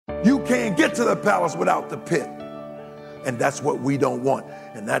can't get to the palace without the pit. And that's what we don't want.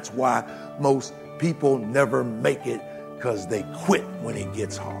 And that's why most people never make it, because they quit when it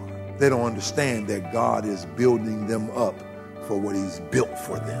gets hard. They don't understand that God is building them up for what he's built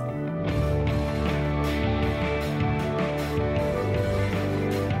for them.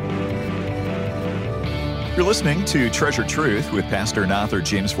 You're listening to Treasure Truth with Pastor and author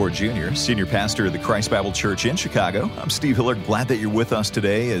James Ford Jr., Senior Pastor of the Christ Bible Church in Chicago. I'm Steve Hillard. Glad that you're with us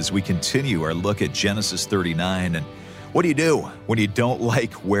today as we continue our look at Genesis 39. And what do you do when you don't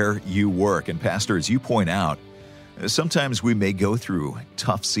like where you work? And Pastor, as you point out, sometimes we may go through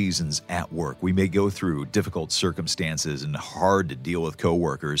tough seasons at work. We may go through difficult circumstances and hard to deal with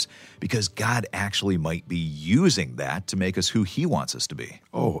coworkers because God actually might be using that to make us who he wants us to be.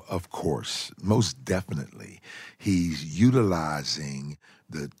 Oh, of course. Most definitely. He's utilizing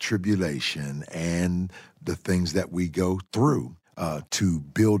the tribulation and the things that we go through to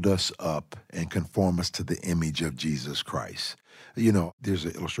build us up and conform us to the image of Jesus Christ. You know, there's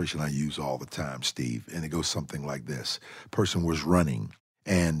an illustration I use all the time, Steve, and it goes something like this. Person was running,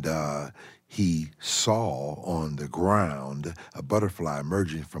 and he saw on the ground a butterfly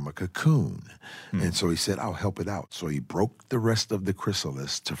emerging from a cocoon. And so he said, I'll help it out. So he broke the rest of the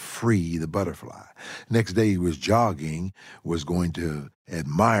chrysalis to free the butterfly. Next day he was jogging, was going to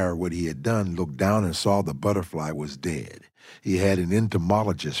admire what he had done, looked down and saw the butterfly was dead. He had an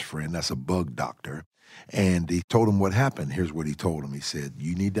entomologist friend, that's a bug doctor, and he told him what happened. Here's what he told him. He said,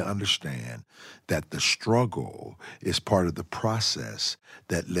 you need to understand that the struggle is part of the process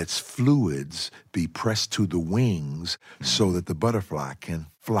that lets fluids be pressed to the wings so that the butterfly can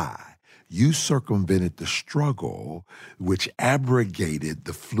fly. You circumvented the struggle, which abrogated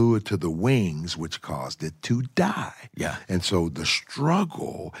the fluid to the wings, which caused it to die. Yeah. And so the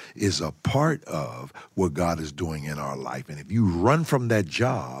struggle is a part of what God is doing in our life. And if you run from that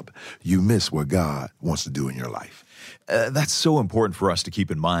job, you miss what God wants to do in your life. That's so important for us to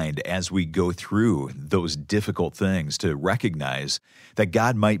keep in mind as we go through those difficult things, to recognize that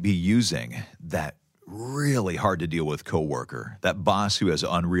God might be using that really hard to deal with coworker, that boss who has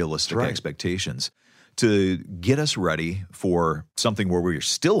unrealistic expectations, to get us ready for something where we're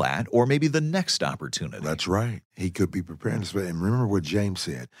still at, or maybe the next opportunity. That's right. He could be preparing us. And remember what James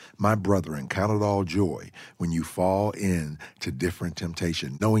said, my brethren, count it all joy when you fall into different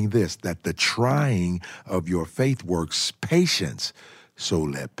temptation, knowing this, that the trying of your faith works patience. So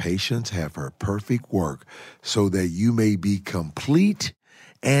let patience have her perfect work, so that you may be complete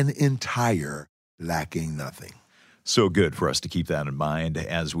and entire, lacking nothing. So good for us to keep that in mind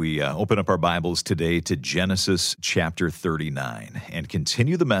as we open up our Bibles today to Genesis chapter 39 and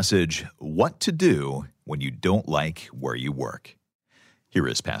continue the message, What to Do When You Don't Like Where You Work. Here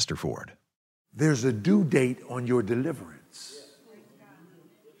is Pastor Ford. There's a due date on your deliverance.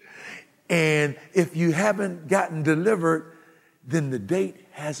 And if you haven't gotten delivered, then the date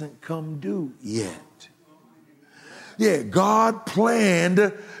hasn't come due yet. Yeah, God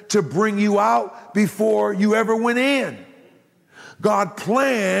planned to bring you out before you ever went in. God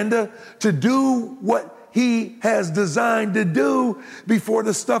planned to do what he has designed to do before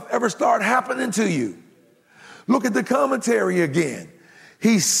the stuff ever started happening to you. Look at the commentary again.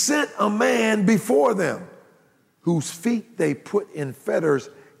 He sent a man before them whose feet they put in fetters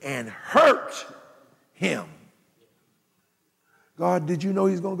and hurt him. God, did you know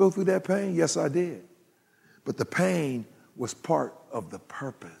he's going to go through that pain? Yes, I did. But the pain was part of the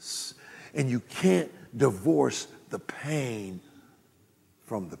purpose. And you can't divorce the pain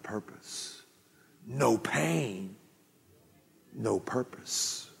from the purpose. No pain, no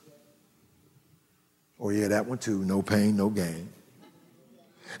purpose. Oh yeah, that one too. No pain, no gain.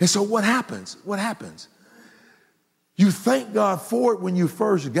 And so what happens? What happens? You thank God for it when you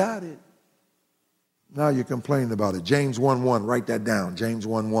first got it. Now you're complaining about it. James 1:1, write that down. James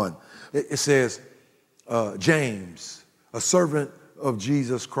 1:1. It says, James, a servant of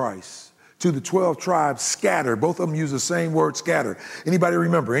Jesus Christ, to the 12 tribes scattered. Both of them use the same word, scatter. Anybody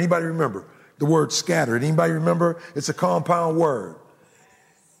remember? Anybody remember the word scattered? Anybody remember? It's a compound word.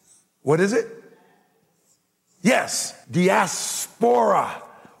 What is it? Yes, diaspora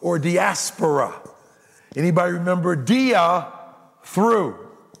or diaspora. Anybody remember? Dia, through.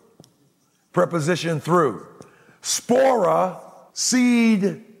 Preposition through. Spora,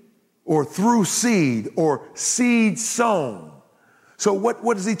 seed, or through seed, or seed sown. So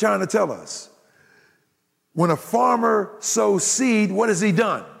what is he trying to tell us? When a farmer sows seed, what has he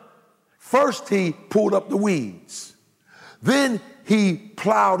done? First, he pulled up the weeds. Then he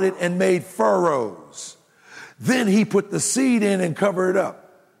plowed it and made furrows. Then he put the seed in and covered it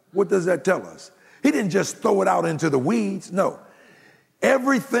up. What does that tell us? He didn't just throw it out into the weeds. No.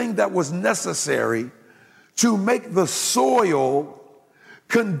 everything that was necessary to make the soil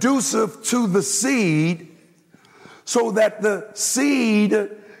conducive to the seed so that the seed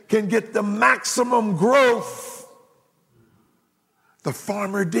can get the maximum growth. The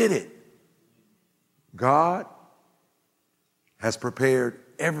farmer did it. God has prepared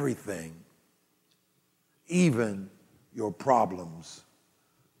everything, even your problems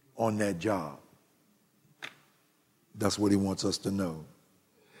on that job. That's what he wants us to know.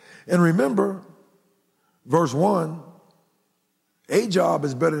 And remember, verse 1, a job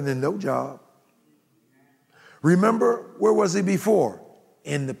is better than no job. Remember, where was he before?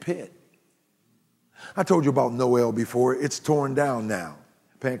 In the pit. I told you about Noel before. It's torn down now.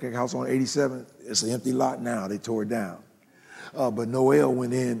 Pancake House on 87th, it's an empty lot now. They tore it down. But Noel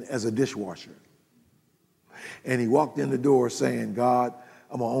went in as a dishwasher. And he walked in the door saying, God,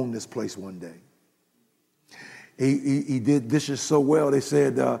 I'm going to own this place one day. He did dishes so well, they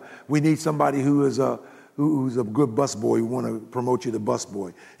said, we need somebody who's a good busboy. We want to promote you to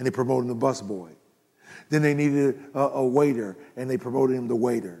busboy. And they promoted him to busboy. Then they needed a waiter, and they promoted him to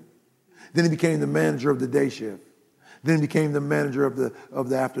waiter. Then he became the manager of the day shift. Then he became the manager of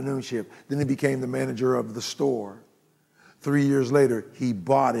the afternoon shift. Then he became the manager of the store. 3 years later, he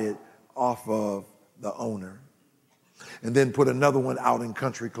bought it off of the owner and then put another one out in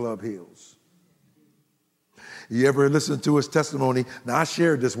Country Club Hills. You ever listen to his testimony? Now, I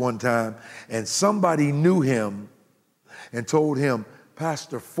shared this one time, and somebody knew him and told him,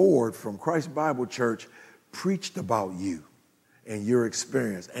 Pastor Ford from Christ Bible Church preached about you and your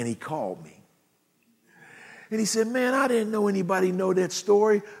experience, and he called me. And he said, man, I didn't know anybody know that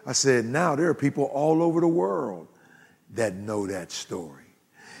story. I said, now there are people all over the world that know that story.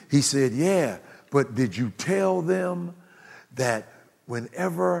 He said, yeah, but did you tell them that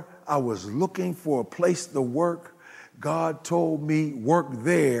whenever I was looking for a place to work, God told me, work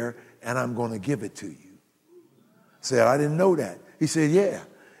there, and I'm going to give it to you? I said, I didn't know that. He said, yeah.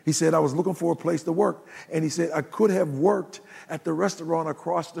 He said, I was looking for a place to work. And he said, I could have worked at the restaurant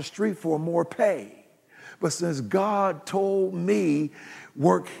across the street for more pay. But since God told me,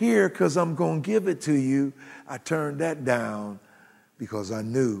 work here because I'm going to give it to you, I turned that down because I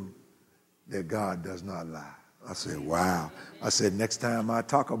knew that God does not lie. I said, wow. I said, next time I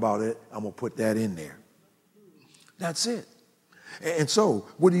talk about it, I'm going to put that in there. That's it. And so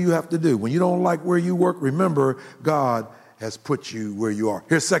what do you have to do? When you don't like where you work, remember, God has put you where you are.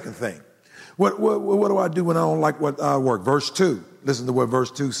 Here's the second thing. What do I do when I don't like what I work? Verse 2. Listen to what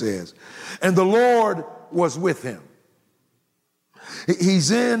verse 2 says. And the Lord was with him.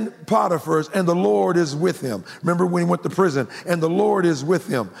 He's in Potiphar's, and the Lord is with him. Remember when he went to prison, and the Lord is with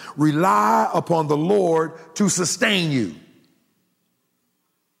him. Rely upon the Lord to sustain you.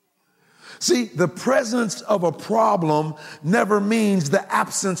 See, the presence of a problem never means the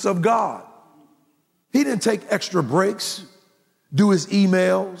absence of God. He didn't take extra breaks, do his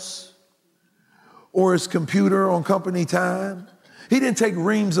emails or his computer on company time. He didn't take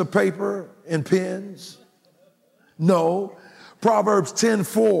reams of paper and pens. No. Proverbs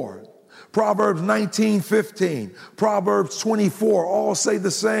 10:4, Proverbs 19:15, Proverbs 24 all say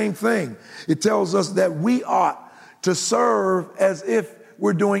the same thing. It tells us that we ought to serve as if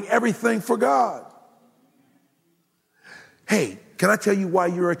we're doing everything for God. Hey, can I tell you why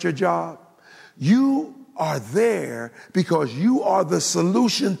you're at your job? You are there because you are the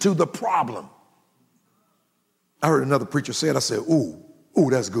solution to the problem. I heard another preacher say it. I said, ooh,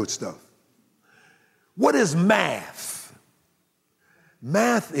 that's good stuff. What is math?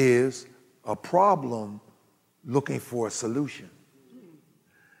 Math is a problem looking for a solution.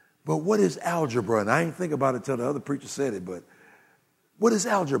 But what is algebra? And I didn't think about it until the other preacher said it, but what is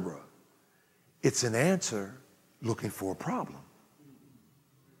algebra? It's an answer looking for a problem.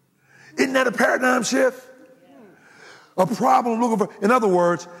 Isn't that a paradigm shift? A problem looking for, in other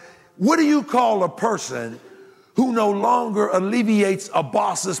words, what do you call a person who no longer alleviates a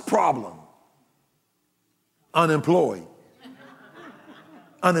boss's problem? Unemployed.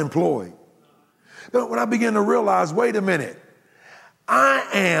 Unemployed. But when I began to realize, wait a minute, I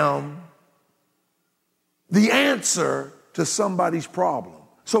am the answer to somebody's problem.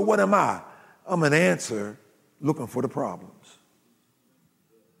 So what am I? I'm an answer looking for the problems.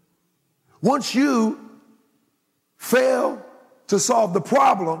 Once you fail to solve the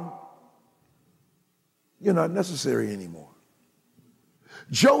problem, you're not necessary anymore.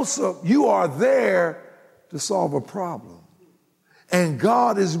 Joseph, you are there to solve a problem. And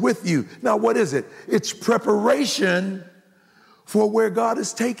God is with you. Now, what is it? It's preparation for where God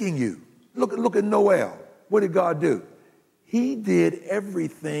is taking you. Look at Noel. What did God do? He did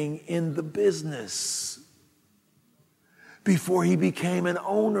everything in the business. before he became an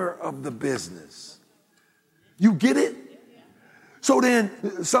owner of the business. You get it? So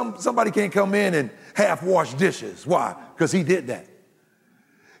then somebody can't come in and half wash dishes. Why? Because he did that.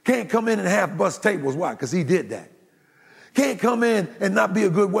 Can't come in and half bust tables. Why? Because he did that. Can't come in and not be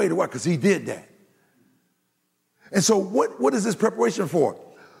a good waiter. Why? Because he did that. And so what is this preparation for?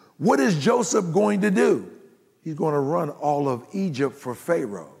 What is Joseph going to do? He's going to run all of Egypt for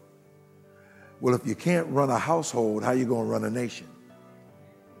Pharaoh. Well, if you can't run a household, how are you going to run a nation?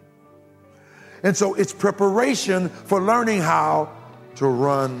 And so it's preparation for learning how to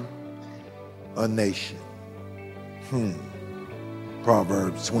run a nation.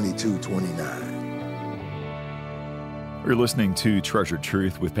 Proverbs 22:29. We're listening to Treasured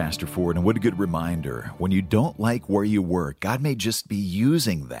Truth with Pastor Ford, and what a good reminder. When you don't like where you work, God may just be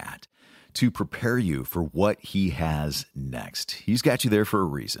using that to prepare you for what He has next. He's got you there for a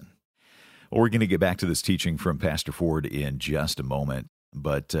reason. Well, we're going to get back to this teaching from Pastor Ford in just a moment.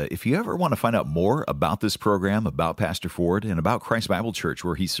 But if you ever want to find out more about this program, about Pastor Ford, and about Christ Bible Church,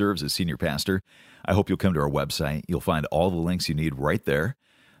 where he serves as senior pastor, I hope you'll come to our website. You'll find all the links you need right there.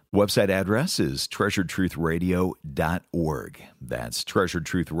 Website address is treasuredtruthradio.org. That's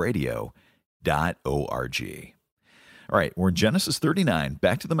treasuredtruthradio.org. All right, we're in Genesis 39.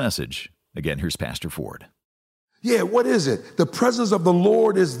 Back to the message. Again, here's Pastor Ford. Yeah, what is it? The presence of the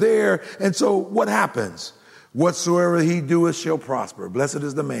Lord is there. And so what happens? Whatsoever he doeth shall prosper. Blessed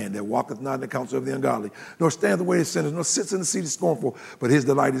is the man that walketh not in the counsel of the ungodly, nor standeth the way of sinners, nor sits in the seat of the scornful, but his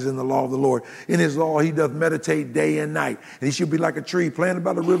delight is in the law of the Lord. In his law he doth meditate day and night. And he shall be like a tree planted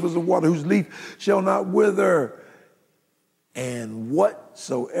by the rivers of water, whose leaf shall not wither. And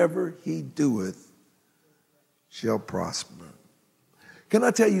whatsoever he doeth shall prosper. Can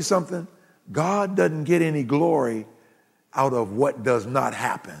I tell you something? God doesn't get any glory out of what does not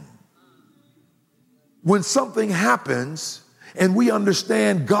happen. When something happens and we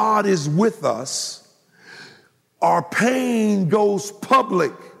understand God is with us, our pain goes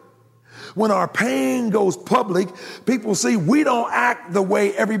public. When our pain goes public, people see we don't act the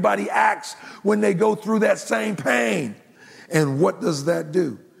way everybody acts when they go through that same pain. And what does that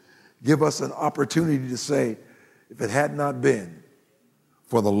do? Give us an opportunity to say, if it had not been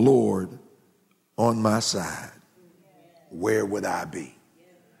for the Lord on my side, where would I be?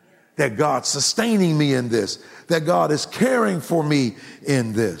 That God's sustaining me in this, that God is caring for me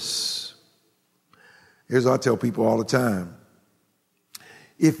in this. Here's what I tell people all the time.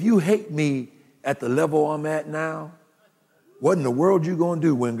 If you hate me at the level I'm at now, what in the world you going to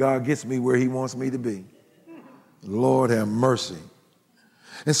do when God gets me where he wants me to be? Lord have mercy.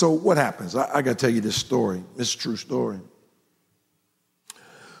 And so what happens? I got to tell you this story. This is a true story.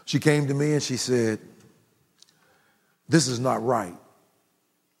 She came to me and she said, this is not right.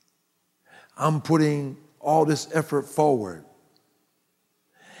 I'm putting all this effort forward.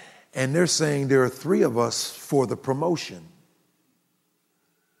 And they're saying there are 3 of us for the promotion.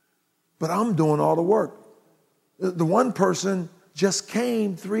 But I'm doing all the work. The one person just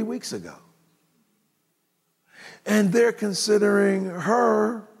came 3 weeks ago. And they're considering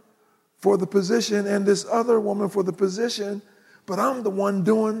her for the position and this other woman for the position, but I'm the one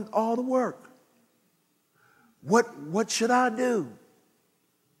doing all the work. What should I do?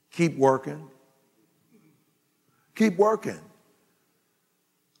 Keep working. Keep working.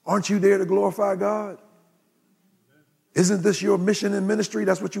 Aren't you there to glorify God? Isn't this your mission in ministry?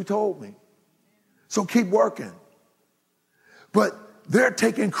 That's what you told me. So keep working. But they're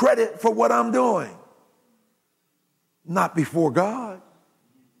taking credit for what I'm doing. Not before God.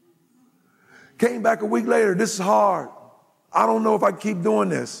 Came back a week later. This is hard. I don't know if I can keep doing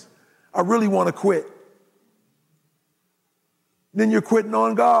this. I really want to quit. Then you're quitting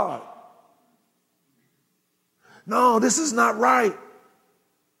on God. No, this is not right.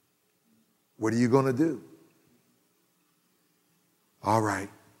 What are you going to do? All right.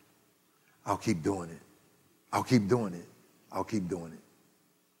 I'll keep doing it. I'll keep doing it. I'll keep doing it.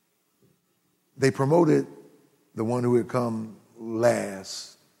 They promoted the one who had come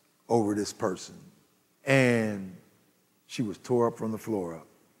last over this person. And she was tore up from the floor up,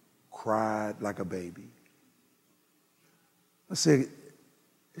 cried like a baby. I said,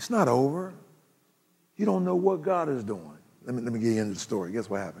 it's not over. You don't know what God is doing. Let me get you into the story. Guess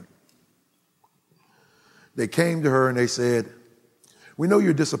what happened? They came to her and they said, we know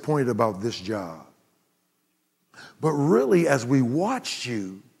you're disappointed about this job. But really, as we watched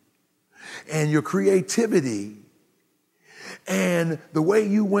you and your creativity and the way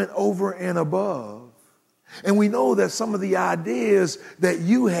you went over and above, and we know that some of the ideas that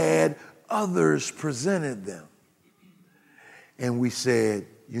you had, others presented them. And we said,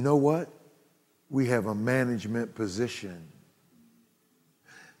 you know what? We have a management position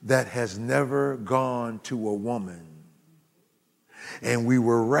that has never gone to a woman, and we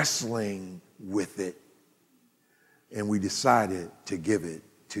were wrestling with it, and we decided to give it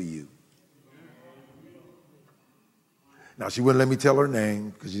to you. Now, she wouldn't let me tell her name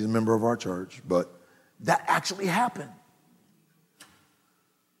because she's a member of our church, but that actually happened.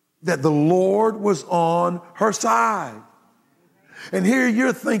 That the Lord was on her side. And here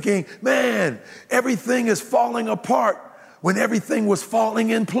you're thinking, man, everything is falling apart when everything was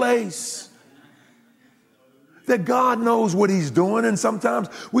falling in place. That God knows what he's doing, and sometimes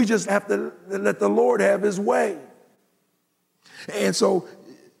we just have to let the Lord have his way. And so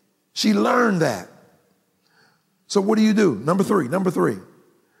she learned that. So what do you do? Number three,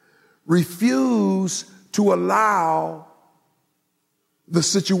 refuse to allow the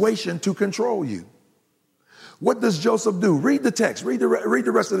situation to control you. What does Joseph do? Read the text. Read the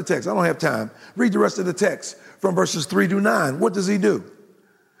rest of the text. I don't have time. Read the rest of the text from verses 3-9. What does he do?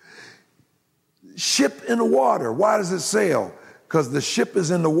 Ship in the water. Why does it sail? Because the ship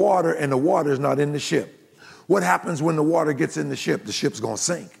is in the water and the water is not in the ship. What happens when the water gets in the ship? The ship's going to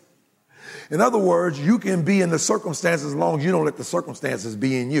sink. In other words, you can be in the circumstances as long as you don't let the circumstances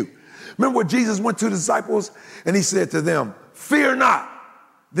be in you. Remember what Jesus went to the disciples and he said to them, fear not.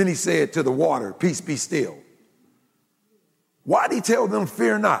 Then he said to the water, peace be still. Why did he tell them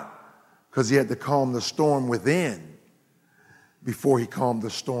fear not? Because he had to calm the storm within before he calmed the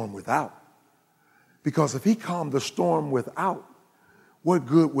storm without. Because if he calmed the storm without, what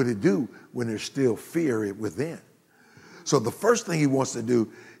good would it do when there's still fear within? So the first thing he wants to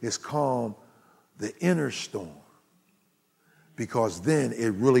do is calm the inner storm, because then it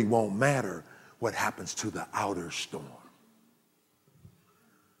really won't matter what happens to the outer storm.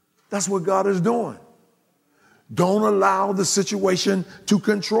 That's what God is doing. Don't allow the situation to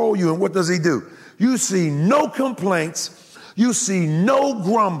control you. And what does he do? You see no complaints. You see no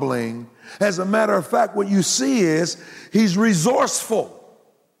grumbling. As a matter of fact, what you see is he's resourceful.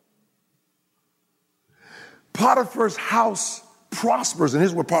 Potiphar's house prospers. And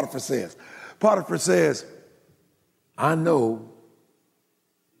here's what Potiphar says. Potiphar says, I know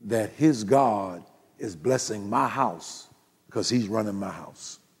that his God is blessing my house because he's running my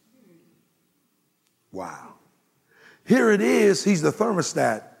house. Wow. Here it is, he's the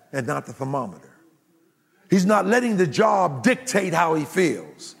thermostat and not the thermometer. He's not letting the job dictate how he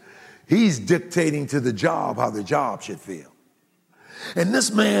feels. He's dictating to the job how the job should feel. And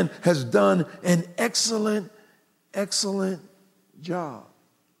this man has done an excellent job.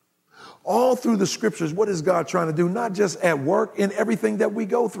 All through the scriptures, what is God trying to do? Not just at work, in everything that we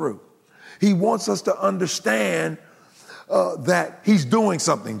go through. He wants us to understand that he's doing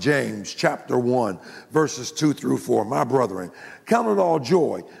something. James chapter 1, verses 2-4. My brethren, count it all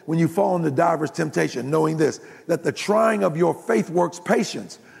joy when you fall into divers temptation, knowing this, that the trying of your faith works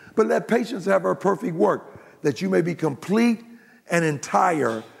patience. But let patience have her perfect work, that you may be complete and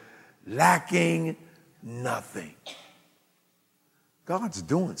entire, lacking nothing. God's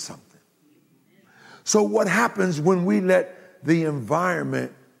doing something. So what happens when we let the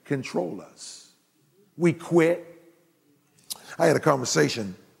environment control us? We quit. I had a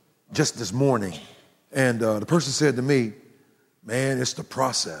conversation just this morning, and the person said to me, man, it's the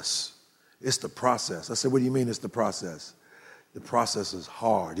process. It's the process. I said, what do you mean it's the process? The process is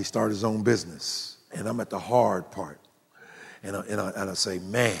hard. He started his own business, and I'm at the hard part. And I say,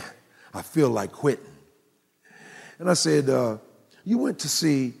 man, I feel like quitting. And I said, you went to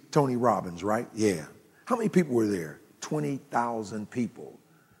see Tony Robbins, right? Yeah. How many people were there? 20,000 people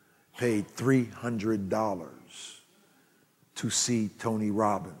paid $300 to see Tony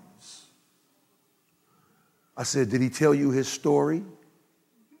Robbins. I said, did he tell you his story?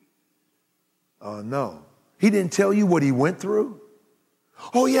 No. He didn't tell you what he went through?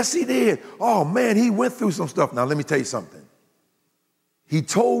 Oh, yes, he did. Oh, man, he went through some stuff. Now, let me tell you something. He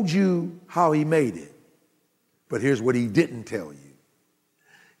told you how he made it, but here's what he didn't tell you.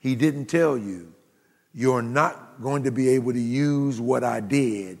 He didn't tell you, you're not going to be able to use what I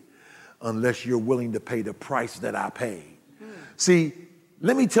did unless you're willing to pay the price that I paid. See,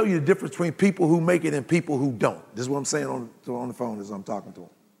 let me tell you the difference between people who make it and people who don't. This is what I'm saying on the phone as I'm talking to him.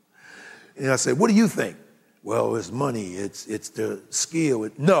 And I said, what do you think? Well, it's money. It's the skill.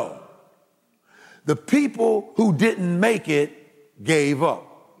 No. The people who didn't make it gave up.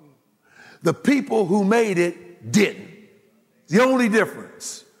 The people who made it didn't. The only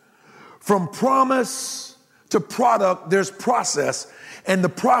difference. From promise to product, there's process. And the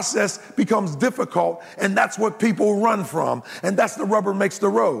process becomes difficult, and that's what people run from. And that's the rubber makes the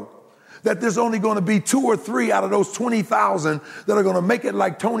road. That there's only going to be 2 or 3 out of those 20,000 that are going to make it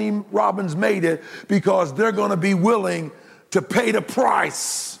like Tony Robbins made it, because they're going to be willing to pay the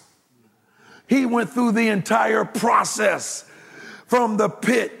price. He went through the entire process from the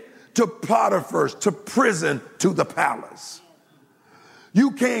pit to Potiphar's to prison to the palace.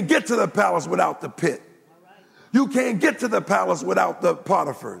 You can't get to the palace without the pit. You can't get to the palace without the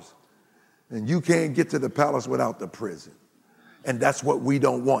Potiphar's. And you can't get to the palace without the prison. And that's what we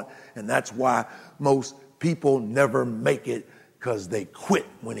don't want. And that's why most people never make it, because they quit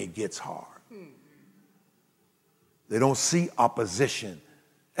when it gets hard. They don't see opposition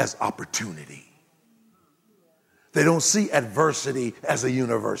as opportunity. They don't see adversity as a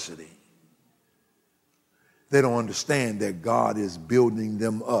university. They don't understand that God is building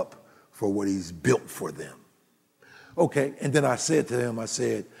them up for what he's built for them. Okay, and then I said to him, I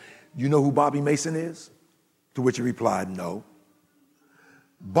said, you know who Bobby Mason is? To which he replied, no.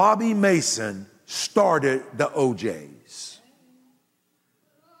 Bobby Mason started the OJs.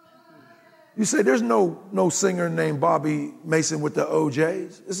 You say there's no singer named Bobby Mason with the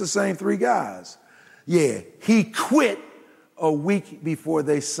OJs. It's the same three guys. Yeah, he quit a week before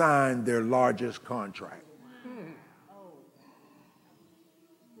they signed their largest contract.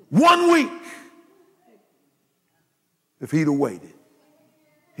 1 week. If he'd have waited,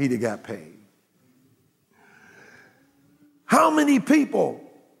 he'd have got paid. How many people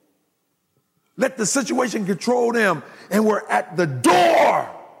let the situation control them and were at the door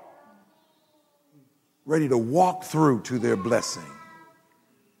ready to walk through to their blessing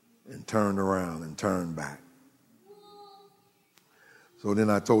and turned around and turned back? So then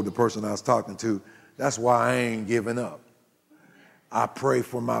I told the person I was talking to, that's why I ain't giving up. I pray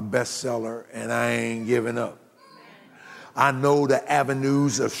for my bestseller and I ain't giving up. I know the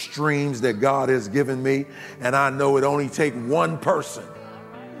avenues of streams that God has given me, and I know it only take one person.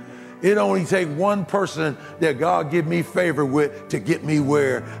 It only take one person that God give me favor with to get me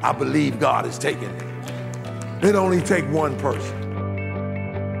where I believe God is taking me. It only take one person.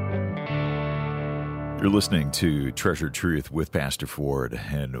 You're listening to Treasured Truth with Pastor Ford,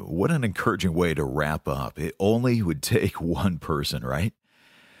 and what an encouraging way to wrap up. It only would take one person, right?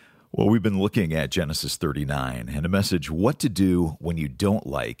 Well, we've been looking at Genesis 39 and a message, what to do when you don't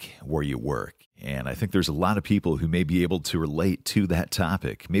like where you work. And I think there's a lot of people who may be able to relate to that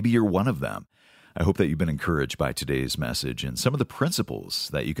topic. Maybe you're one of them. I hope that you've been encouraged by today's message and some of the principles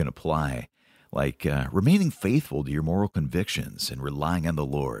that you can apply, like remaining faithful to your moral convictions and relying on the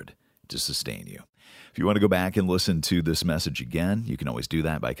Lord to sustain you. If you want to go back and listen to this message again, you can always do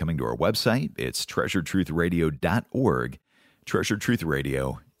that by coming to our website. It's treasuredtruthradio.org,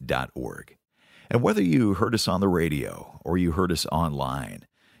 treasuredtruthradio.org. And whether you heard us on the radio or you heard us online,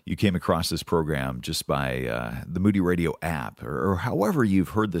 you came across this program just by the Moody Radio app, or however you've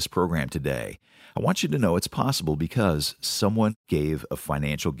heard this program today, I want you to know it's possible because someone gave a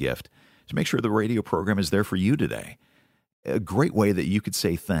financial gift to make sure the radio program is there for you today. A great way that you could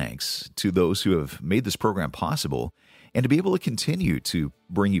say thanks to those who have made this program possible and to be able to continue to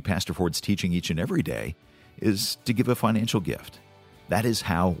bring you Pastor Ford's teaching each and every day is to give a financial gift. That is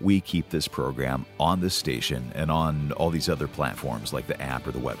how we keep this program on this station and on all these other platforms like the app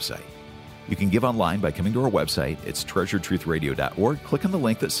or the website. You can give online by coming to our website. It's treasuredtruthradio.org. Click on the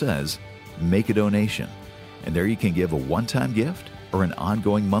link that says Make a Donation. And there you can give a one-time gift or an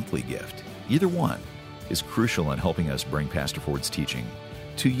ongoing monthly gift. Either one is crucial in helping us bring Pastor Ford's teaching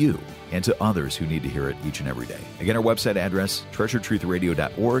to you and to others who need to hear it each and every day. Again, our website address,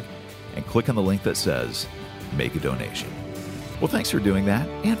 treasuredtruthradio.org, and click on the link that says Make a Donation. Well, thanks for doing that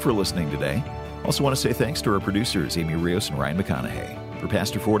and for listening today. Also want to say thanks to our producers, Amy Rios and Ryan McConaughey. For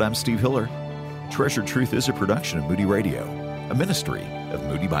Pastor Ford, I'm Steve Hiller. Treasured Truth is a production of Moody Radio, a ministry of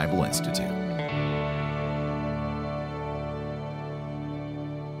Moody Bible Institute.